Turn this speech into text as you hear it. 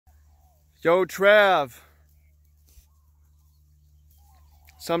Yo, Trav.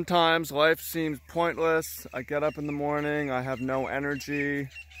 Sometimes life seems pointless. I get up in the morning, I have no energy.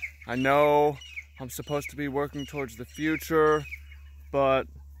 I know I'm supposed to be working towards the future, but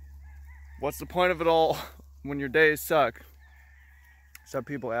what's the point of it all when your days suck? Some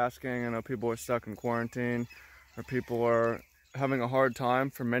people asking, I know people are stuck in quarantine, or people are having a hard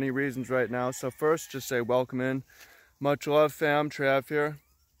time for many reasons right now. So first, just say welcome in. Much love, fam. Trav here,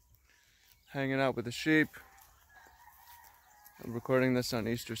 hanging out with the sheep. I'm recording this on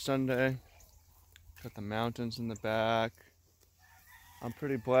Easter Sunday. Got the mountains in the back. I'm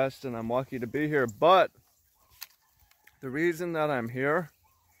pretty blessed and I'm lucky to be here, but the reason that I'm here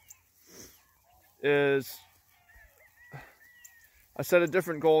is I set a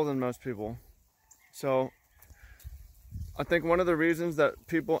different goal than most people. So I think one of the reasons that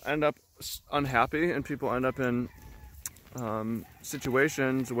people end up unhappy and people end up in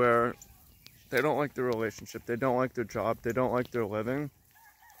situations where they don't like their relationship, they don't like their job, they don't like their living,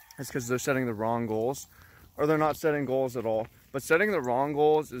 is because they're setting the wrong goals, or they're not setting goals at all. But setting the wrong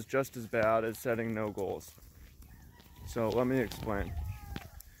goals is just as bad as setting no goals. So let me explain.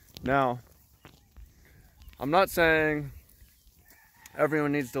 Now, I'm not saying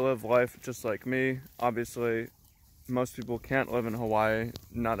everyone needs to live life just like me. Obviously, most people can't live in Hawaii.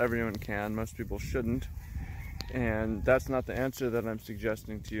 Not everyone can. Most people shouldn't. And that's not the answer that I'm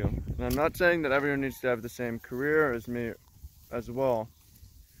suggesting to you. And I'm not saying that everyone needs to have the same career as me as well.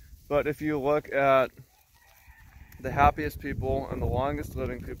 But if you look at the happiest people and the longest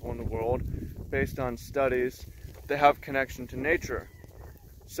living people in the world, based on studies, they have connection to nature.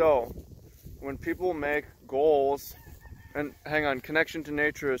 So when people make goals, and hang on, connection to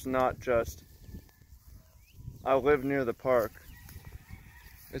nature is not just, I live near the park.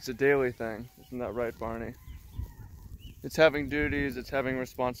 It's a daily thing. Isn't that right, Barney? It's having duties, it's having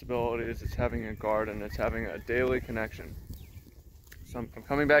responsibilities, it's having a garden, it's having a daily connection. So I'm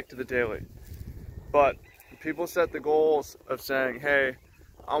coming back to the daily. But people set the goals of saying, hey,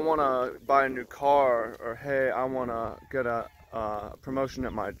 I want to buy a new car, or hey, I want to get a promotion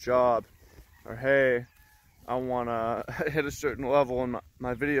at my job, or hey, I want to hit a certain level in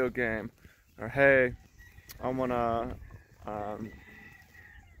my video game, or hey, I want to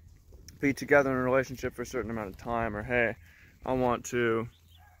be together in a relationship for a certain amount of time, or hey, I want to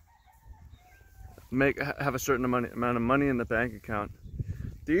have a certain amount of money in the bank account.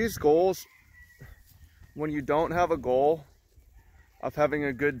 These goals, when you don't have a goal of having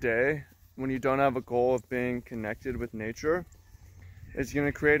a good day, when you don't have a goal of being connected with nature, it's going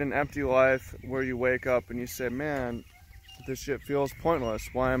to create an empty life where you wake up and you say, man, this shit feels pointless.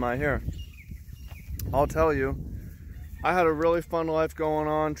 Why am I here? I'll tell you, I had a really fun life going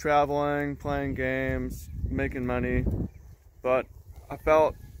on, traveling, playing games, making money, but I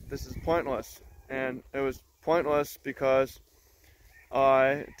felt this is pointless. And it was pointless because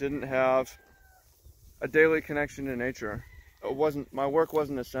I didn't have a daily connection to nature. My work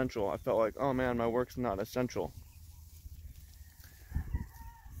wasn't essential. I felt like, oh man, my work's not essential.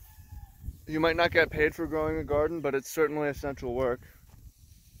 You might not get paid for growing a garden, but it's certainly essential work.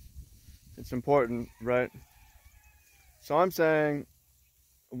 It's important, right? So I'm saying,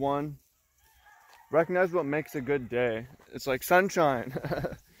 one, recognize what makes a good day. It's like sunshine.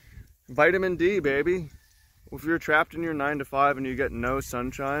 Vitamin D, baby. If you're trapped in your 9 to 5 and you get no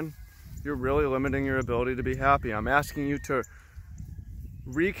sunshine, you're really limiting your ability to be happy. I'm asking you to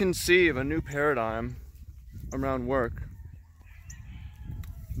reconceive a new paradigm around work.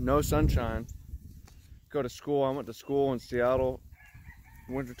 No sunshine. Go to school. I went to school in Seattle.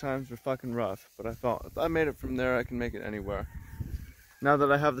 Winter times were fucking rough, but I thought if I made it from there, I can make it anywhere. Now that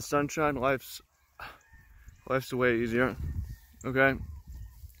I have the sunshine, life's way easier. Okay?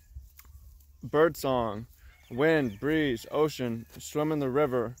 Bird song, wind, breeze, ocean, swim in the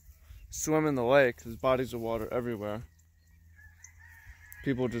river, swim in the lake. There's bodies of water everywhere.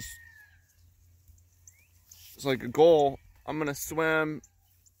 People just, it's like a goal. I'm gonna swim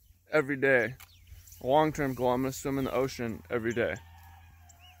every day. A long-term goal, I'm gonna swim in the ocean every day.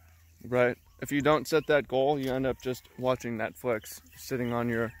 Right? If you don't set that goal, you end up just watching Netflix, sitting on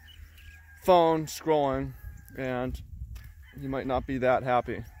your phone, scrolling, and you might not be that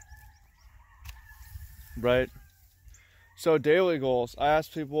happy. Right? So daily goals. I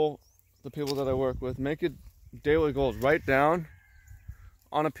ask people, the people that I work with, make it daily goals. Write down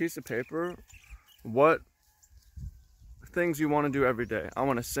on a piece of paper what things you want to do every day. I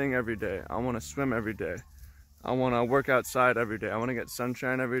want to sing every day. I want to swim every day. I want to work outside every day. I want to get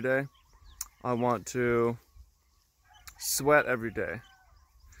sunshine every day. I want to sweat every day.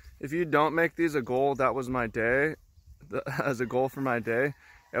 If you don't make these a goal, that was my day, as a goal for my day,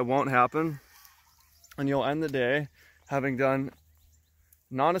 It won't happen. And you'll end the day having done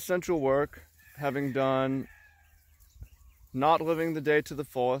non-essential work, having done not living the day to the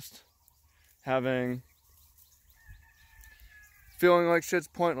fullest, feeling like shit's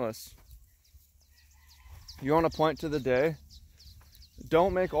pointless. You want to point to the day?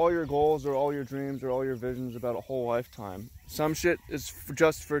 Don't make all your goals or all your dreams or all your visions about a whole lifetime. Some shit is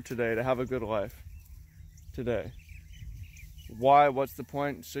just for today, to have a good life today. Why? What's the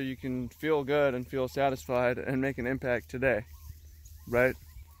point? So you can feel good and feel satisfied and make an impact today, right?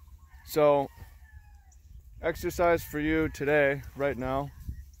 So exercise for you today, right now,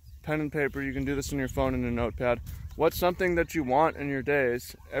 pen and paper. You can do this on your phone and a notepad. What's something that you want in your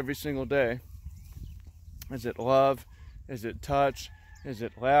days every single day? Is it love? Is it touch? Is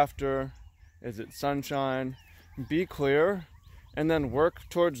it laughter? Is it sunshine? Be clear and then work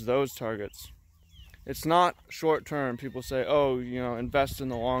towards those targets. It's not short term. People say, oh, invest in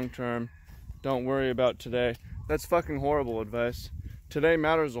the long term. Don't worry about today. That's fucking horrible advice. Today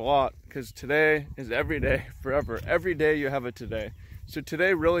matters a lot because today is every day, forever. Every day you have a today. So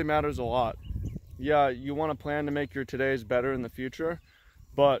today really matters a lot. Yeah, you want to plan to make your todays better in the future,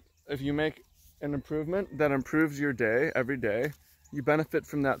 but if you make an improvement that improves your day every day, you benefit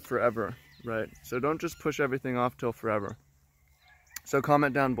from that forever, right? So don't just push everything off till forever. So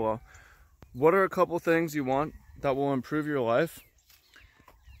comment down below. What are a couple things you want that will improve your life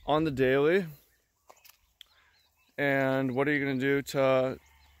on the daily? And what are you going to do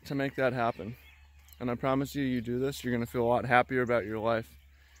to make that happen? And I promise you do this, you're going to feel a lot happier about your life.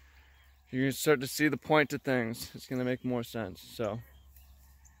 You're going to start to see the point to things. It's going to make more sense. So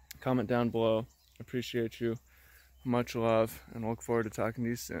comment down below. Appreciate you. Much love, and look forward to talking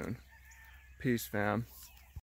to you soon. Peace, fam.